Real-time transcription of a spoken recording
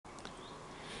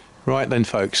Right then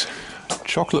folks,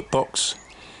 chocolate box,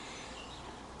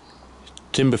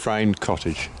 timber framed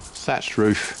cottage, thatched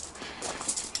roof,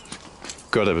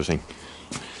 got everything.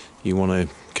 You want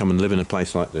to come and live in a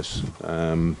place like this,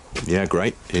 yeah,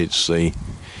 great, it's the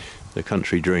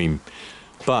country dream.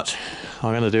 But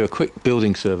I'm going to do a quick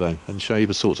building survey and show you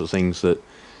the sorts of things that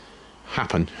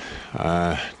happen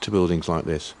to buildings like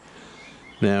this.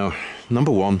 Now,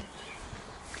 number one,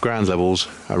 ground levels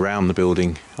around the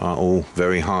building are all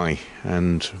very high,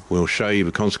 and we'll show you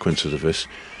the consequences of this.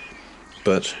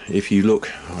 But if you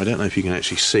look, I don't know if you can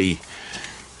actually see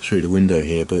through the window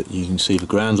here, but you can see the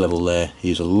ground level there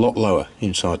is a lot lower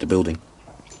inside the building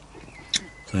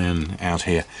than out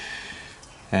here,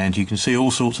 and you can see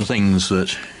all sorts of things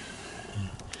that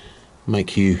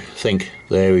make you think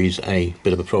there is a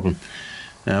bit of a problem.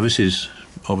 Now this is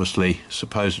obviously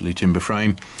supposedly timber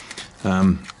frame.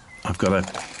 I've got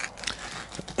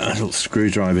a little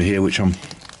screwdriver here which I'm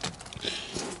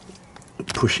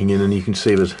pushing in, and you can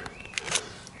see that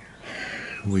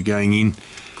we're going in.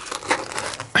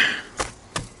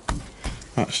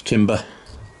 That's timber,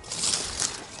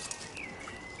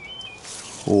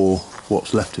 or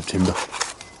what's left of timber.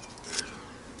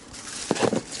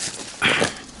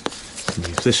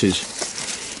 This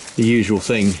is the usual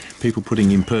thing, people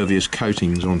putting impervious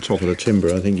coatings on top of the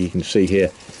timber. I think you can see here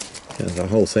the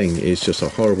whole thing is just a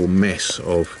horrible mess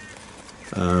of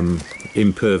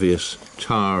impervious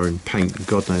tar and paint and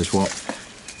God knows what.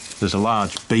 There's a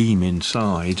large beam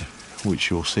inside, which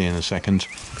you'll see in a second.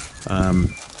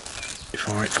 If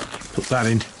I put that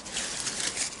in,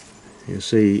 you'll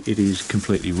see it is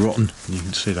completely rotten. You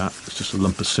can see that, it's just a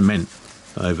lump of cement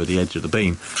over the edge of the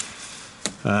beam.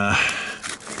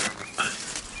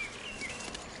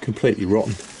 Completely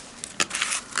rotten.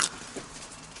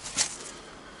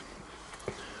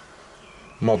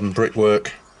 Modern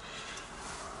brickwork,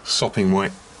 sopping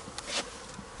wet,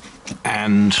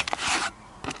 and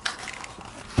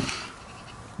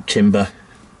timber,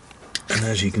 and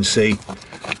as you can see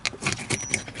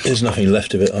there's nothing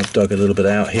left of it. I've dug a little bit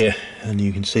out here and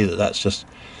you can see that that's just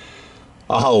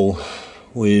a hole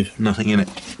with nothing in it.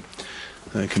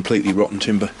 Completely rotten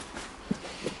timber.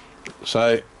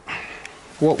 So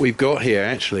what we've got here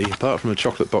actually, apart from a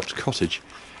chocolate box cottage,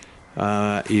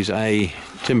 is a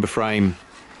timber frame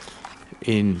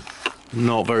in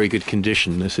not very good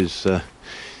condition. This is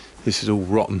all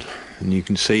rotten, and you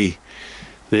can see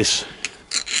this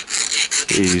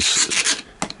is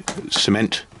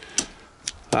cement.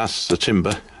 That's the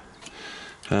timber,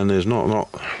 and there's not a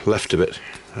lot left of it.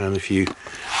 And if you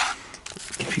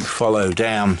follow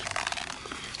down,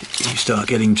 you start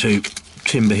getting to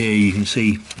timber here. You can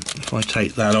see, if I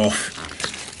take that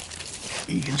off,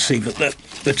 you can see that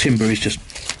the timber is just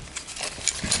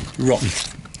rotten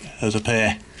as a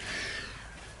pair,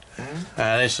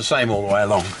 and it's the same all the way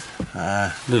along.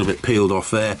 A little bit peeled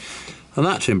off there, and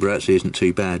that timber actually isn't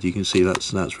too bad. You can see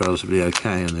that's relatively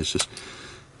okay, and there's just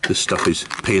this stuff is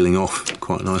peeling off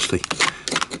quite nicely,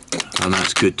 and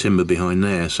that's good timber behind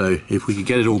there. So if we could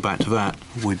get it all back to that,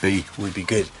 we'd be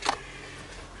good.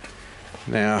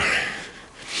 Now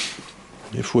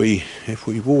if we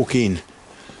walk in,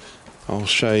 I'll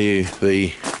show you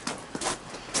the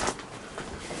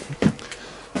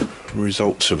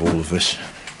results of all of this.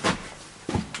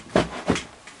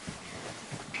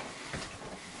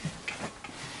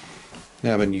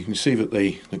 Now then, you can see that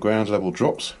the ground level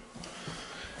drops,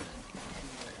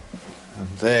 and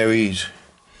there is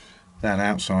that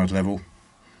outside level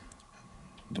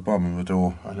at the bottom of the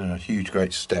door, and then a huge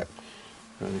great step.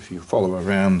 And if you follow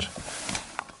around,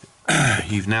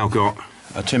 you've now got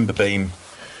a timber beam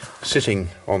sitting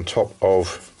on top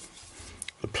of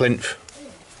the plinth.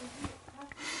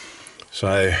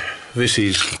 So this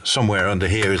is, somewhere under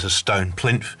here is a stone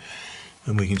plinth,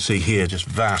 and we can see here just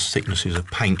vast thicknesses of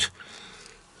paint.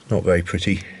 Not very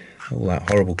pretty, all that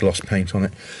horrible gloss paint on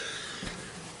it.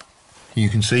 You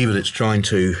can see that it's trying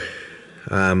to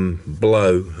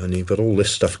blow, and you've got all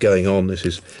this stuff going on. This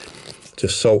is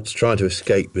just salts trying to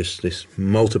escape this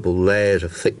multiple layers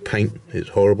of thick paint. It's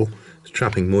horrible. It's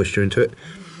trapping moisture into it,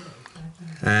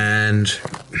 and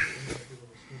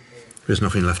there's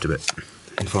nothing left of it.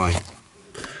 If I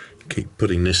keep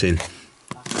putting this in,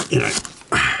 you know,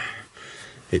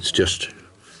 it's just,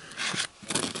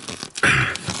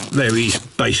 there is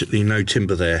basically no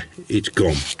timber there. It's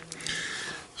gone.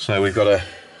 So we've got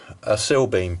a sill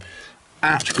beam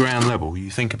at ground level.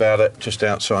 You think about it, just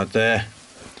outside there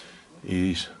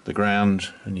is the ground,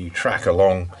 and you track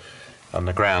along, and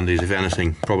the ground is, if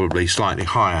anything, probably slightly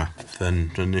higher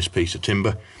than this piece of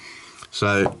timber.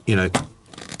 So, you know,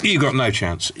 you've got no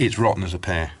chance. It's rotten as a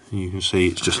pear. You can see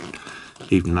it's just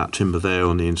even that timber there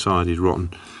on the inside is rotten.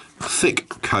 Thick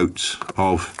coats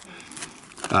of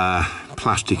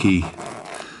plasticky,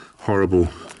 horrible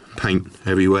paint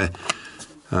everywhere.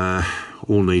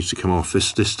 All needs to come off.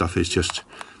 This stuff is just,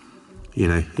 you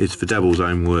know, it's the devil's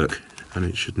own work, and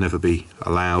it should never be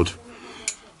allowed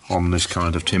on this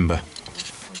kind of timber,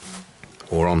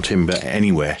 or on timber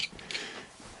anywhere.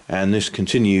 And this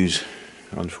continues,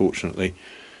 unfortunately,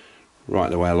 right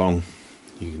the way along.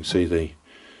 You can see the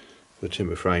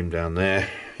timber frame down there.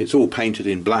 It's all painted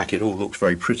in black, it all looks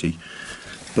very pretty,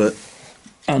 but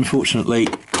unfortunately,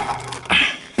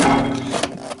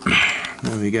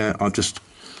 there we go, I've just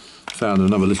found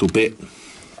another little bit,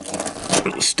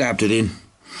 stabbed it in,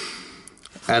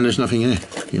 and there's nothing there.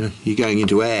 You know, you're going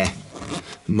into air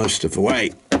most of the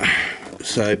way,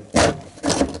 so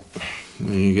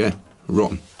there you go,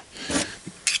 rotten.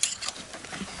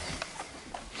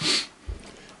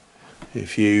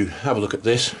 If you have a look at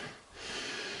this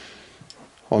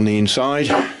on the inside,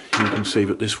 you can see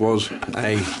that this was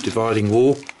a dividing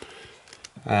wall,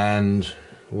 and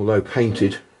although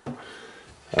painted,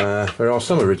 there are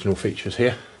some original features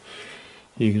here.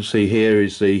 You can see here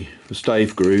is the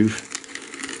stave groove,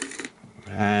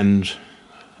 and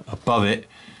above it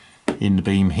in the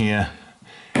beam here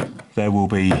there will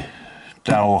be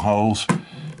dowel holes,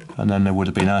 and then there would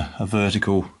have been a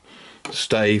vertical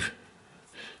stave.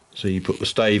 So you put the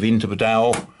stave into the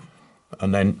dowel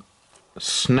and then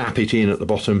snap it in at the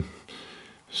bottom,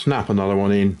 snap another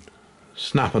one in,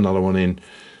 snap another one in,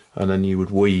 and then you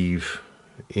would weave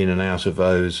in and out of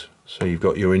those. So you've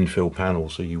got your infill panel,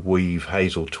 so you weave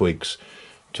hazel twigs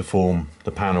to form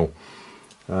the panel.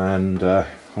 And I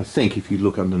think if you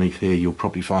look underneath here, you'll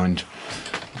probably find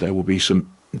there will be some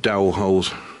dowel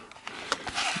holes.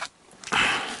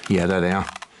 Yeah, there they are.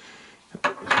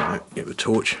 So get the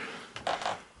torch.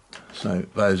 So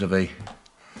those are there's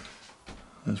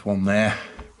one there,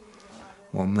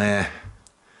 one there,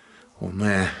 one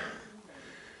there,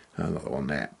 another one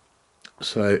there.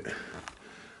 So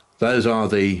those are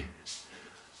the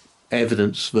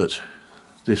evidence that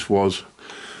this was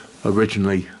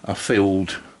originally a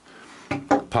filled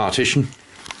partition.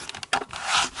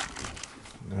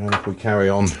 And if we carry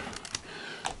on,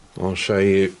 I'll show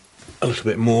you a little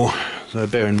bit more. So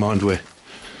bear in mind we're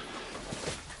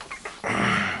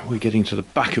getting to the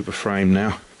back of the frame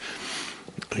now.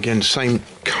 Again, same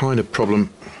kind of problem.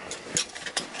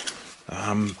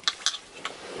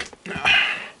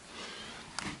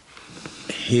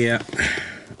 Here,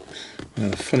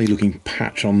 a funny looking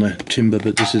patch on the timber,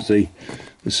 but this is the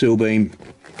sill beam,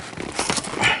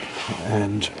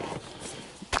 and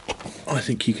I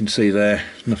think you can see there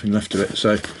nothing left of it,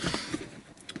 so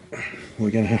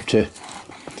we're going to have to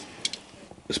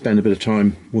spend a bit of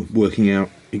time working out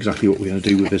exactly what we're going to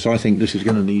do with this. I think this is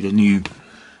going to need a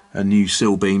new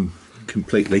sill beam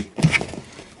completely,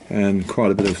 and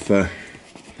quite a bit of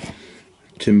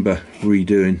timber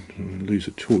redoing. I'll lose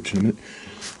a torch in a minute.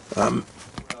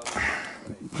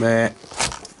 There,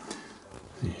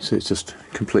 so it's just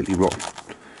completely rotten.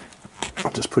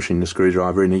 I'm just pushing the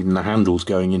screwdriver in, even the handle's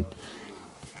going in.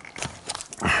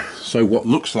 So what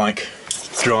looks like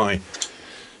dry,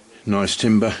 nice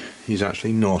timber is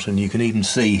actually not, and you can even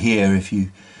see here, if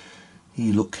you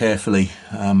look carefully,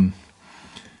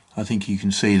 I think you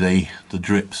can see the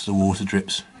drips, the water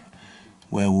drips,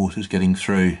 where water's getting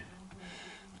through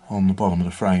on the bottom of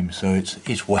the frame, so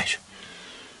it's wet.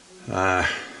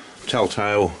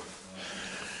 Telltale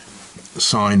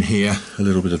sign here, a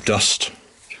little bit of dust,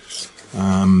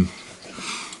 and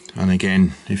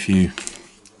again, if you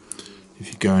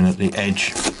go in at the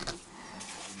edge,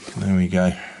 there we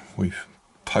go, we've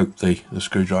poked the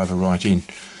screwdriver right in.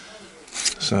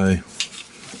 So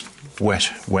wet,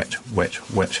 wet, wet,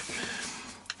 wet.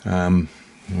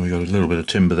 We've got a little bit of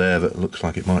timber there that looks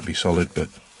like it might be solid, but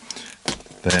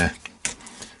there,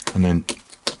 and then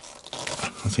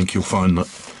I think you'll find that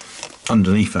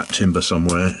underneath that timber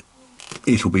somewhere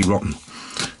it'll be rotten.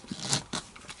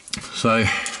 So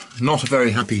not a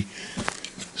very happy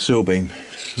sill beam.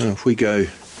 Now if we go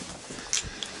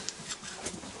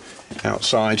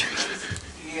outside,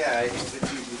 yeah, he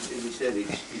said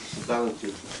it's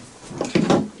balancing.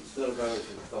 It's not a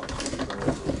balancing top.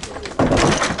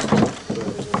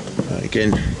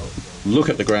 again, look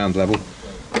at the ground level.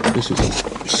 This is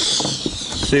a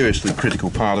seriously critical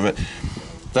part of it.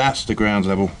 That's the ground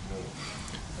level,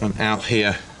 and out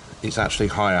here it's actually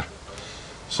higher.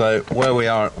 So where we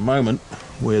are at the moment,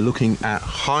 we're looking at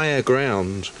higher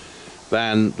ground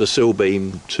than the sill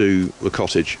beam to the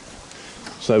cottage.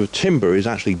 So the timber is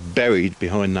actually buried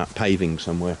behind that paving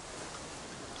somewhere.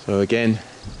 So again,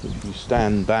 if you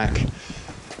stand back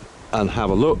and have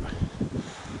a look,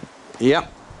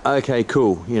 Yep. Okay,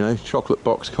 cool. You know, chocolate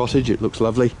box cottage. It looks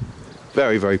lovely.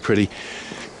 Very, very pretty.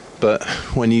 But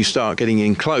when you start getting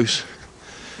in close,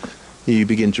 you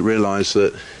begin to realise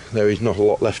that there is not a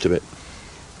lot left of it.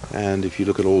 And if you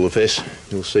look at all of this,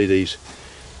 you'll see these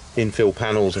infill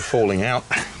panels are falling out.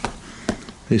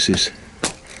 This is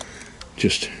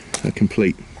just a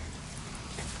complete,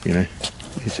 you know,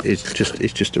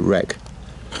 it's just a wreck.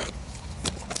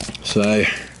 So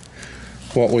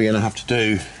what we're going to have to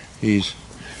do is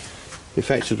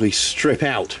effectively strip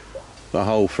out the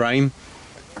whole frame,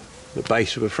 the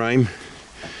base of a frame.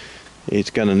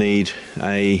 It's going to need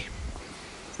a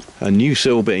new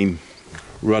sill beam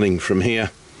running from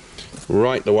here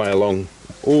right the way along,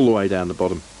 all the way down the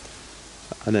bottom,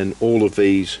 and then all of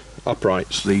these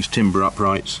uprights, these timber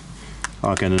uprights,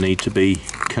 are going to need to be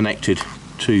connected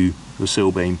to the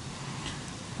sill beam.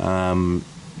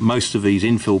 Most of these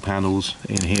infill panels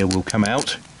in here will come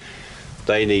out.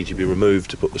 They need to be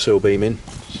removed to put the sill beam in,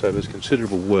 so there's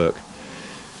considerable work.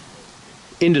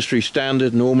 Industry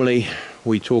standard, normally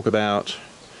we talk about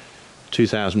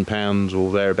 £2,000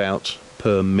 or thereabouts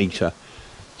per metre.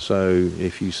 So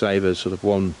if you say there's sort of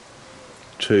 1,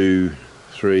 2,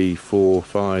 3, 4,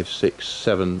 5, 6,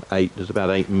 7, 8, there's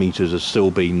about 8 metres of sill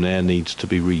beam there needs to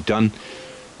be redone.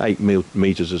 8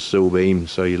 metres of sill beam,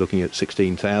 so you're looking at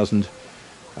 16,000.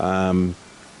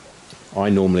 I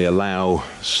normally allow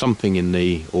something in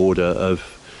the order of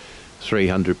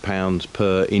 £300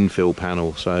 per infill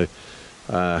panel. So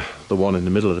the one in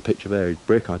the middle of the picture there is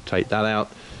brick. I'd take that out.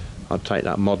 I'd take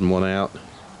that modern one out.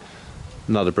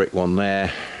 Another brick one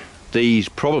there. These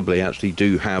probably actually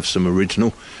do have some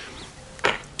original.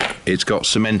 It's got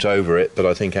cement over it, but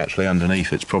I think actually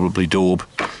underneath it's probably daub.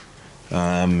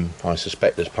 I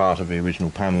suspect there's part of the original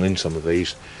panel in some of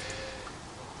these.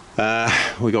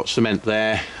 We got cement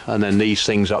there, and then these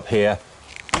things up here.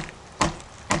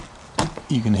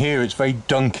 You can hear it's very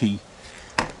dunky,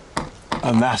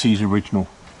 and that is original.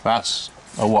 That's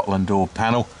a Watland daub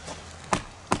panel.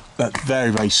 That's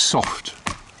very, very soft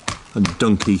and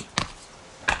dunky,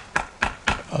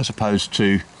 as opposed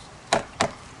to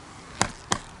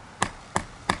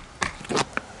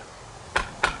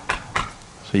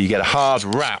so you get a hard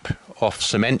wrap off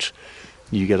cement,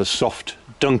 you get a soft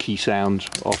dunky sound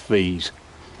off these.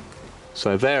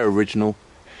 So they're original.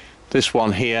 This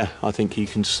one here, I think you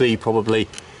can see probably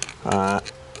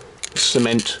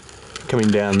cement coming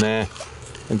down there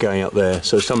and going up there.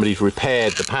 So somebody's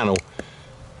repaired the panel.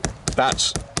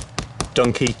 That's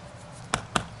dunky.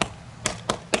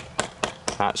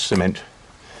 That's cement.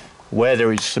 Where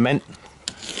there is cement,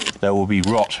 there will be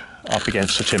rot up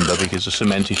against the timber because the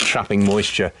cement is trapping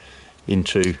moisture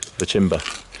into the timber.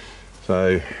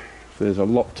 So there's a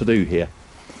lot to do here.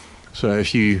 So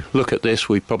if you look at this,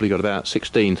 we've probably got about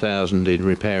 16,000 in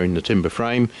repairing the timber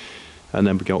frame, and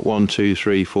then we've got 1, 2,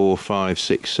 3, 4, 5,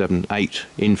 6, 7, 8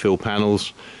 infill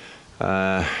panels,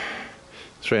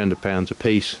 £300 a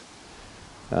piece.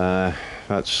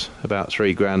 That's about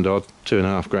 £3 odd,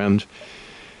 2.5 grand,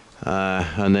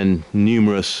 and then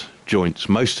numerous joints.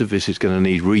 Most of this is going to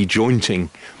need rejointing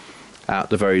at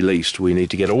the very least. We need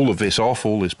to get all of this off.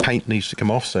 All this paint needs to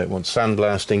come off, so it wants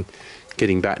sandblasting,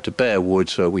 getting back to bare wood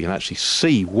so we can actually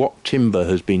see what timber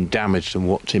has been damaged and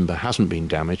what timber hasn't been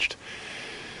damaged.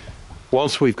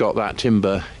 Once we've got that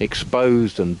timber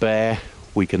exposed and bare,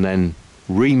 we can then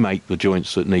remake the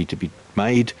joints that need to be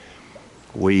made.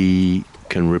 We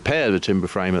can repair the timber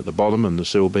frame at the bottom and the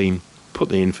sill beam, put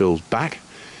the infills back,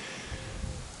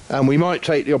 and we might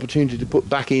take the opportunity to put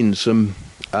back in some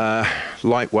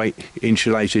lightweight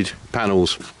insulated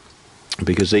panels,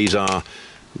 because these are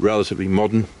relatively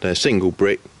modern. They're single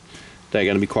brick. They're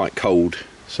going to be quite cold,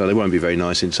 so they won't be very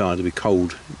nice inside. They'll be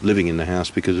cold living in the house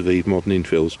because of these modern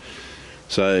infills.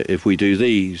 So if we do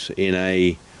these in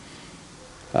a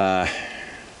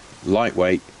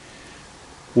lightweight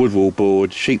wood wall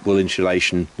board, sheet wool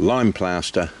insulation, lime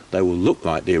plaster, they will look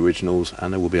like the originals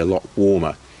and they will be a lot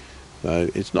warmer. So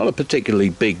it's not a particularly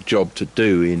big job to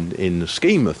do in the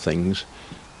scheme of things,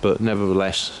 but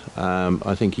nevertheless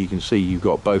I think you can see you've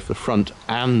got both the front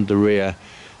and the rear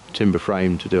timber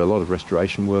frame to do a lot of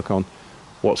restoration work on.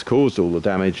 What's caused all the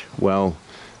damage? Well,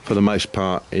 for the most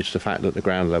part it's the fact that the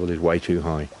ground level is way too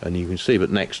high, and you can see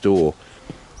that next door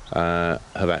have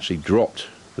actually dropped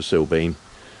the sill beam,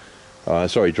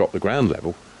 dropped the ground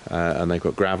level, and they've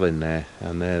got gravel in there,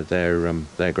 and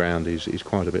their ground is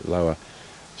quite a bit lower.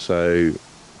 So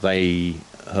they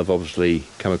have obviously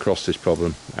come across this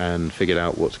problem and figured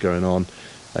out what's going on,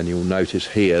 and you'll notice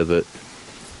here that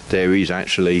there is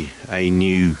actually a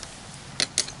new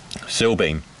sill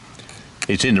beam.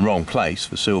 It's in the wrong place.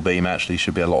 The sill beam actually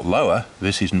should be a lot lower.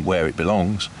 This isn't where it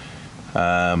belongs.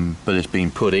 but it's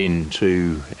been put in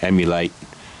to emulate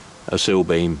a sill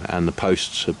beam, and the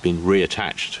posts have been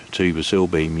reattached to the sill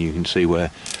beam. You can see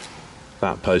where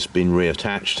that post's been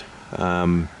reattached.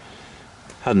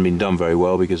 Hadn't been done very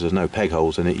well because there's no peg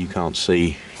holes in it. You can't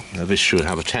see. This should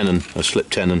have a tenon, a slip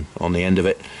tenon on the end of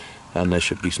it, and there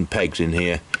should be some pegs in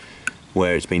here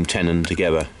where it's been tenoned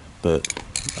together, but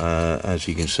as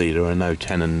you can see, there are no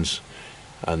tenons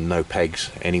and no pegs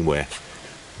anywhere,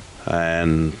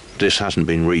 and this hasn't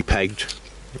been repegged.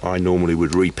 I normally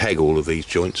would repeg all of these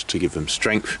joints to give them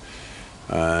strength.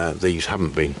 These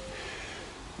haven't been,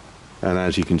 and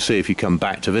as you can see, if you come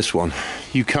back to this one,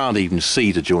 you can't even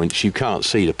see the joints, you can't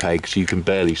see the pegs, you can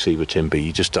barely see the timber,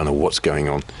 you just don't know what's going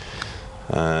on.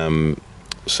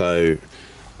 So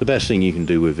the best thing you can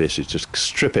do with this is just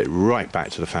strip it right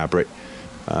back to the fabric.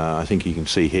 I think you can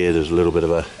see here there's a little bit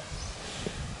of a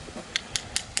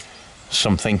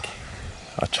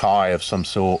tie of some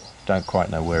sort. Don't quite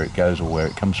know where it goes or where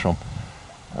it comes from.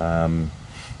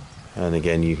 And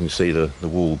again, you can see the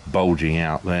wool bulging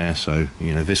out there, so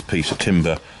you know this piece of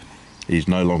timber is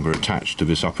no longer attached to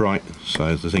this upright,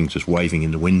 so the thing's just waving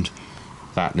in the wind.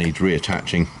 That needs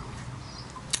reattaching.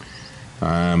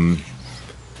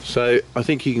 So I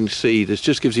think you can see this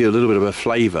just gives you a little bit of a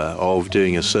flavour of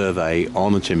doing a survey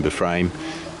on a timber frame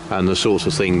and the sorts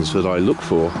of things that I look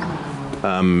for.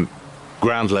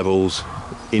 Ground levels,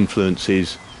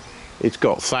 influences. It's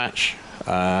got thatch.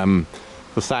 The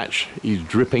thatch is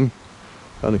dripping,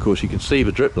 and of course you can see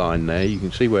the drip line there. You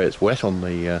can see where it's wet on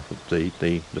the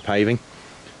paving.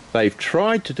 They've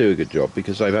tried to do a good job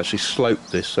because they've actually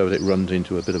sloped this so that it runs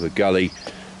into a bit of a gully.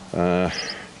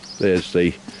 There's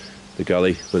the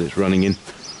gully that it's running in.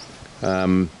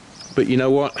 But you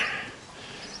know what?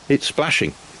 It's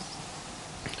splashing,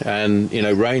 and you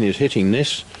know rain is hitting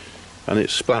this, and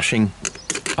it's splashing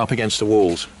up against the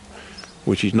walls,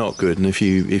 which is not good. And if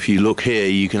you look here,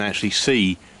 you can actually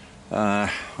see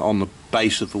on the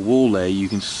base of the wall there, you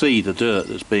can see the dirt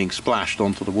that's being splashed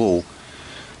onto the wall.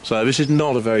 So this is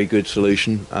not a very good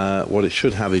solution. What it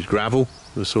should have is gravel,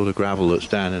 the sort of gravel that's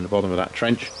down in the bottom of that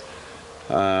trench.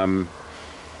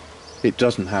 It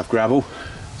doesn't have gravel,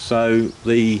 so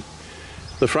the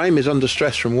frame is under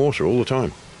stress from water all the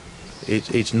time.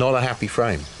 It's not a happy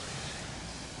frame.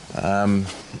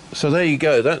 So there you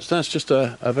go. That's just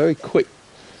a very quick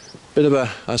bit of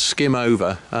a skim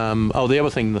over. Oh, the other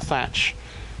thing, the thatch,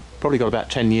 probably got about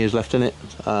 10 years left in it.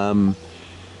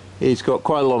 It's got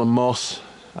quite a lot of moss.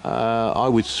 I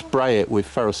would spray it with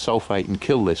ferrous sulfate and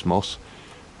kill this moss,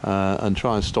 and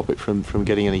try and stop it from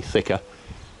getting any thicker,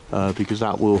 because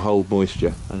that will hold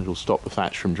moisture and it'll stop the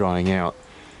thatch from drying out.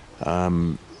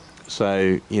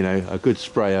 So you know, a good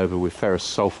spray over with ferrous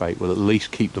sulfate will at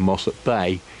least keep the moss at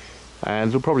bay, and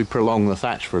it'll probably prolong the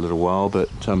thatch for a little while. But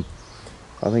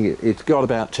I think it's got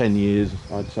about 10 years,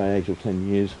 I'd say 8 or 10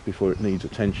 years before it needs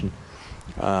attention.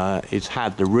 It's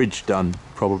had the ridge done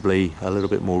probably a little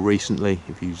bit more recently.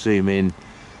 If you zoom in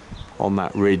on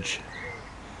that ridge,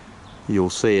 you'll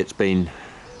see it's been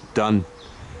done.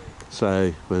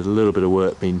 So there's a little bit of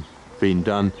work been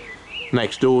done.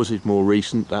 Next doors is more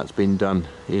recent. That's been done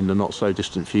in the not so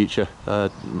distant future,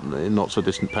 in not so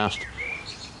distant past.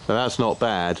 So that's not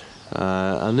bad.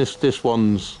 And this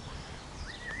one's,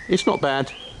 it's not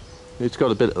bad. It's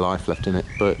got a bit of life left in it,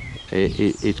 but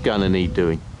it's gonna need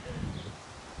doing.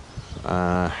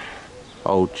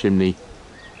 Old chimney,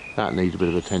 that needs a bit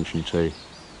of attention too.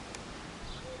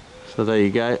 So there you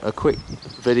go, a quick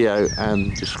video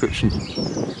and description.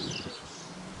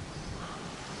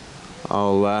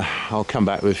 I'll come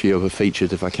back with a few other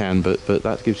features if I can, but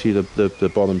that gives you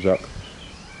the bottoms up.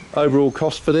 Overall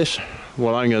cost for this,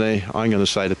 well, I'm gonna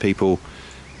say to people,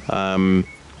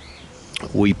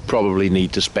 we probably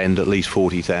need to spend at least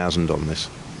 40,000 on this.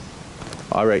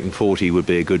 I reckon 40 would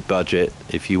be a good budget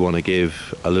if you want to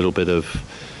give a little bit of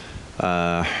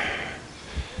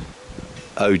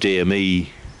oh dear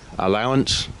me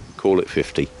allowance. Call it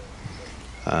 50.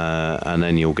 And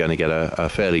then you're going to get a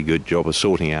fairly good job of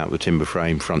sorting out the timber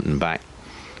frame front and back,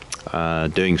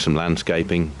 doing some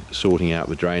landscaping, sorting out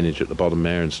the drainage at the bottom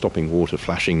there and stopping water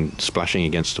splashing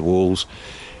against the walls,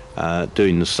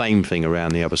 doing the same thing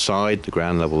around the other side. The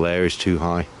ground level there is too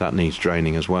high, that needs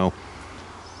draining as well.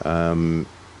 So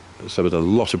there's a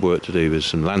lot of work to do. There's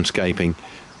some landscaping,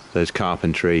 there's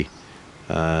carpentry,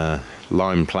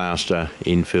 lime plaster,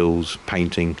 infills,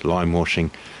 painting, lime washing,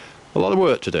 a lot of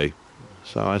work to do.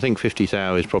 So I think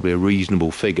 50,000 is probably a reasonable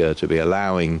figure to be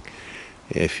allowing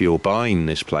if you're buying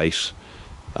this place.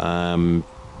 Will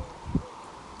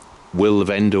the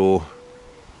vendor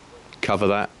cover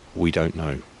that? We don't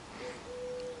know.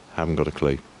 Haven't got a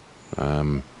clue.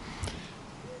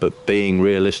 but being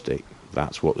realistic,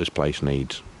 that's what this place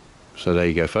needs. So there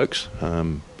you go, folks.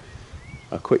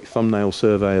 A quick thumbnail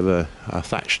survey of a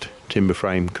thatched timber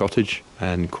frame cottage,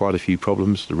 and quite a few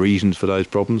problems, the reasons for those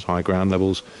problems, high ground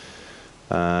levels,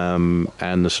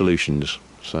 and the solutions.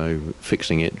 So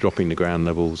fixing it, dropping the ground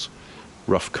levels,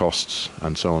 rough costs,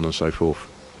 and so on and so forth.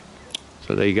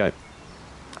 So there you go.